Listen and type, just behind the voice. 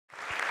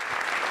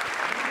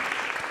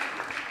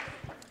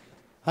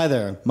Hi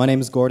there, my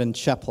name is Gordon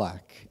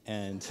Cieplak,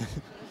 and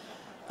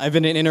I've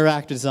been an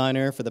interactive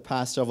designer for the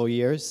past several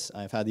years.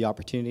 I've had the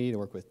opportunity to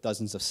work with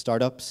dozens of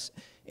startups,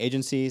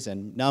 agencies,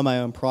 and now my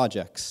own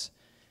projects.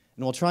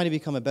 And while trying to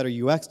become a better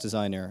UX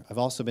designer, I've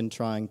also been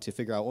trying to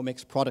figure out what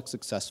makes products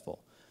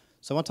successful.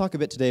 So I want to talk a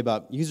bit today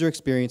about user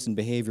experience and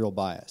behavioral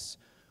bias.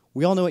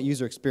 We all know what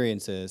user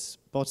experience is,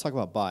 but let's talk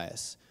about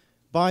bias.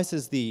 Bias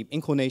is the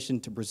inclination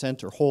to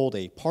present or hold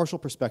a partial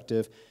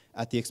perspective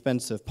at the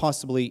expense of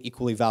possibly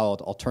equally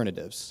valid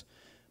alternatives.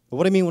 But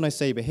what I mean when I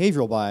say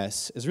behavioral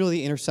bias is really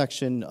the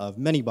intersection of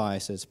many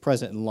biases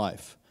present in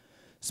life,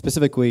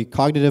 specifically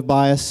cognitive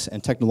bias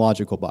and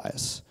technological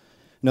bias.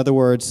 In other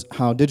words,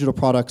 how digital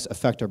products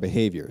affect our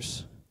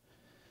behaviors.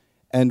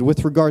 And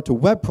with regard to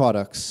web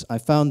products, I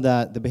found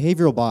that the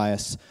behavioral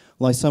bias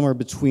lies somewhere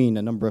between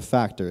a number of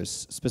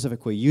factors,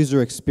 specifically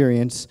user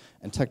experience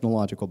and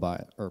technological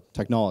bias, or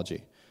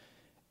technology.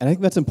 And I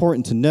think that's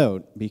important to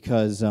note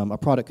because a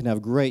product can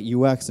have great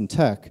UX and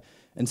tech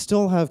and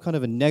still have kind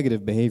of a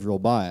negative behavioral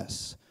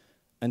bias.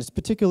 And it's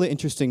particularly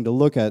interesting to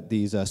look at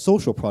these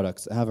social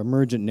products that have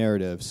emergent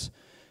narratives.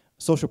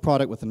 A social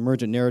product with an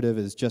emergent narrative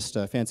is just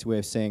a fancy way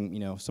of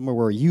saying, somewhere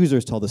where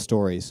users tell the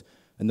stories,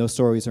 and those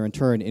stories are in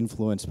turn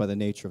influenced by the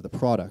nature of the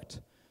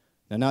product.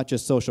 Now, not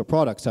just social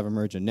products have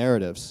emergent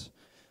narratives.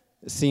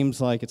 It seems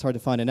like it's hard to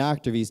find an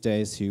actor these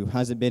days who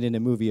hasn't been in a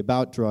movie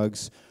about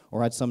drugs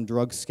or had some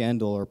drug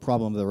scandal or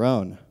problem of their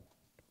own.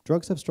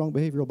 Drugs have strong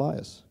behavioral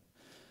bias.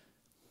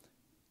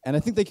 And I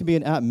think they can be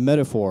an apt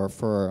metaphor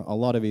for a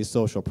lot of these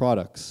social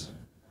products.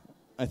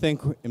 I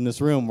think in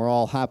this room, we're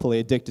all happily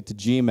addicted to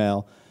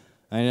Gmail.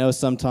 I know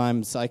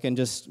sometimes I can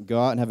just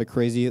go out and have a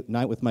crazy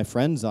night with my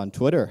friends on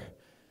Twitter.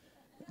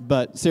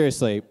 But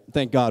seriously,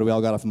 thank God we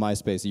all got off of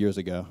MySpace years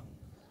ago.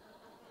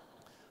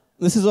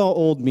 This is all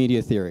old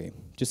media theory.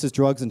 Just as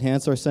drugs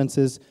enhance our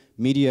senses,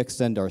 media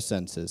extend our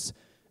senses.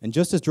 And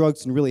just as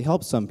drugs can really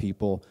help some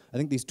people, I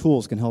think these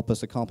tools can help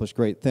us accomplish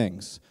great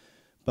things.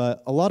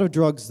 But a lot of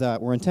drugs that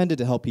were intended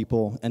to help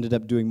people ended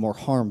up doing more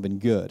harm than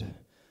good.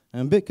 And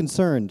I'm a bit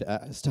concerned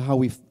as to how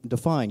we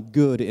define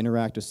good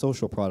interactive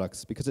social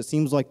products, because it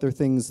seems like they're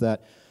things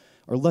that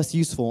are less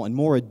useful and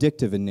more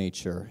addictive in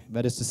nature.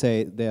 That is to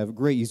say, they have a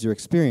great user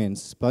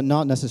experience, but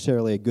not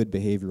necessarily a good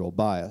behavioral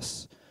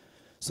bias.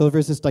 So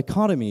there's this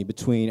dichotomy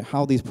between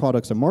how these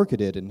products are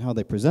marketed and how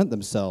they present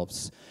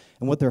themselves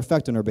and what their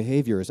effect on our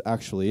behaviors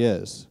actually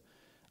is.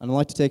 And I'd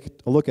like to take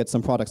a look at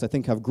some products I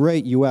think have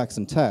great UX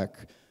and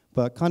tech,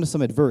 but kind of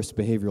some adverse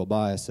behavioral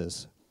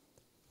biases.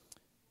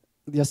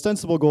 The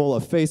ostensible goal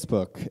of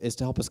Facebook is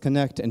to help us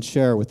connect and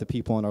share with the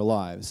people in our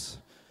lives.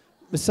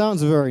 It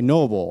sounds very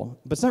noble,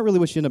 but it's not really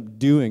what you end up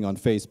doing on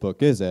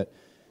Facebook, is it?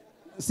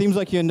 It seems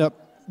like you end up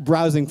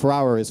browsing for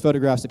hours,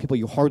 photographs of people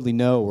you hardly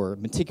know, or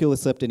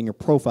meticulously updating your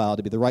profile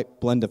to be the right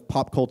blend of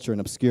pop culture and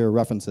obscure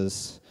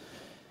references.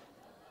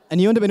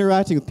 And you end up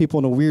interacting with people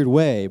in a weird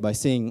way by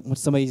seeing what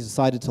somebody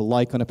decided to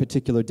like on a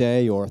particular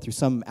day, or through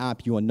some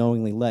app you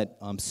unknowingly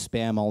let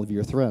spam all of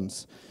your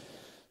friends.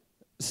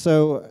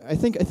 So I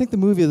think the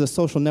movie The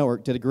Social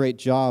Network did a great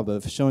job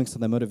of showing some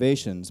of the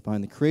motivations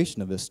behind the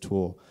creation of this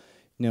tool.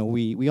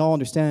 We all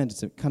understand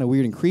it's kind of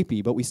weird and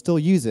creepy, but we still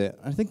use it.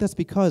 I think that's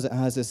because it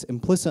has this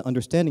implicit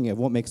understanding of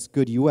what makes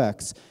good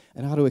UX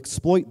and how to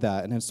exploit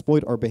that and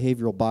exploit our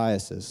behavioral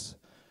biases.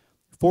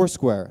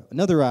 Foursquare,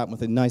 another app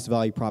with a nice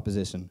value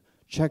proposition.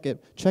 Check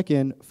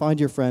in, find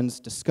your friends,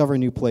 discover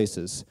new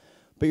places.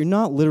 But you're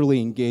not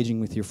literally engaging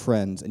with your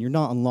friends, and you're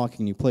not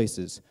unlocking new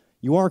places.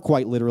 You are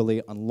quite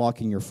literally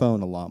unlocking your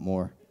phone a lot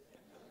more.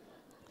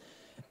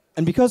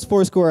 And because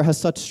Foursquare has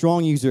such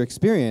strong user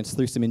experience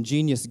through some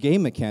ingenious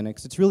game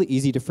mechanics, it's really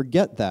easy to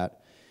forget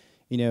that.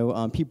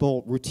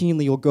 People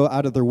routinely will go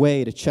out of their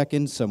way to check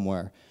in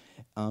somewhere.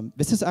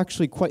 This is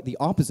actually quite the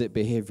opposite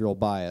behavioral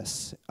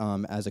bias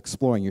as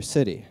exploring your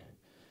city.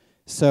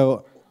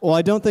 So,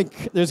 I don't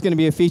think there's going to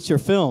be a feature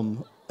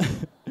film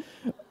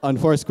on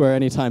Foursquare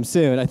anytime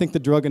soon. I think the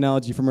drug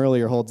analogy from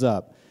earlier holds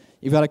up.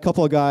 You've got a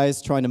couple of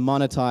guys trying to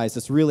monetize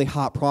this really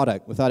hot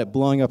product without it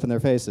blowing up in their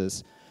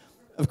faces.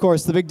 Of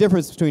course, the big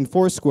difference between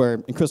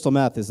Foursquare and crystal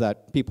meth is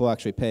that people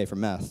actually pay for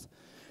meth.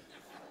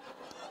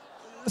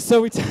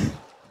 So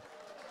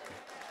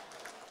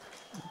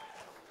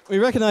we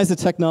recognize the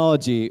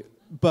technology,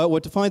 but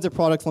what defines a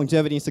product's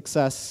longevity and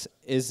success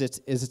is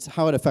it's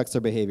how it affects their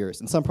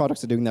behaviors. And some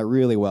products are doing that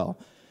really well.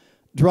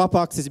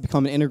 Dropbox has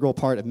become an integral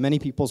part of many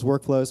people's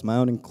workflows, my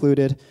own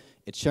included.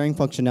 Its sharing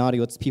functionality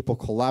lets people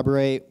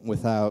collaborate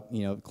without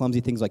clumsy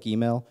things like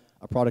email.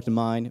 A product of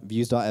mine,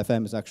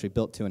 Views.fm, is actually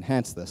built to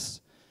enhance this.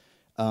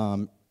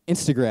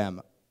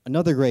 Instagram,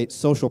 another great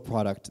social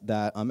product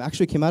that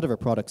actually came out of a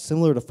product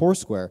similar to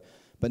Foursquare,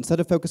 but instead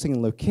of focusing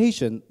on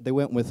location, they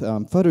went with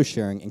photo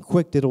sharing and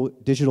quick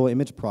digital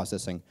image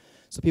processing.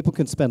 So people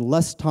can spend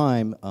less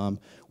time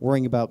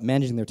worrying about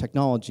managing their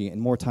technology and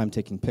more time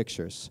taking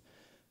pictures.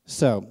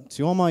 So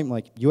to all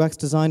my UX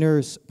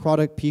designers,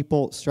 product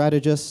people,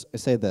 strategists, I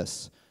say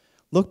this.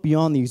 Look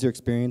beyond the user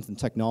experience and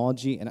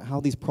technology and at how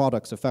these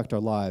products affect our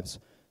lives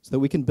so that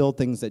we can build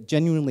things that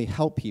genuinely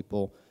help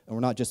people and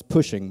we're not just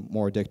pushing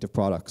more addictive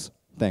products.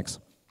 Thanks.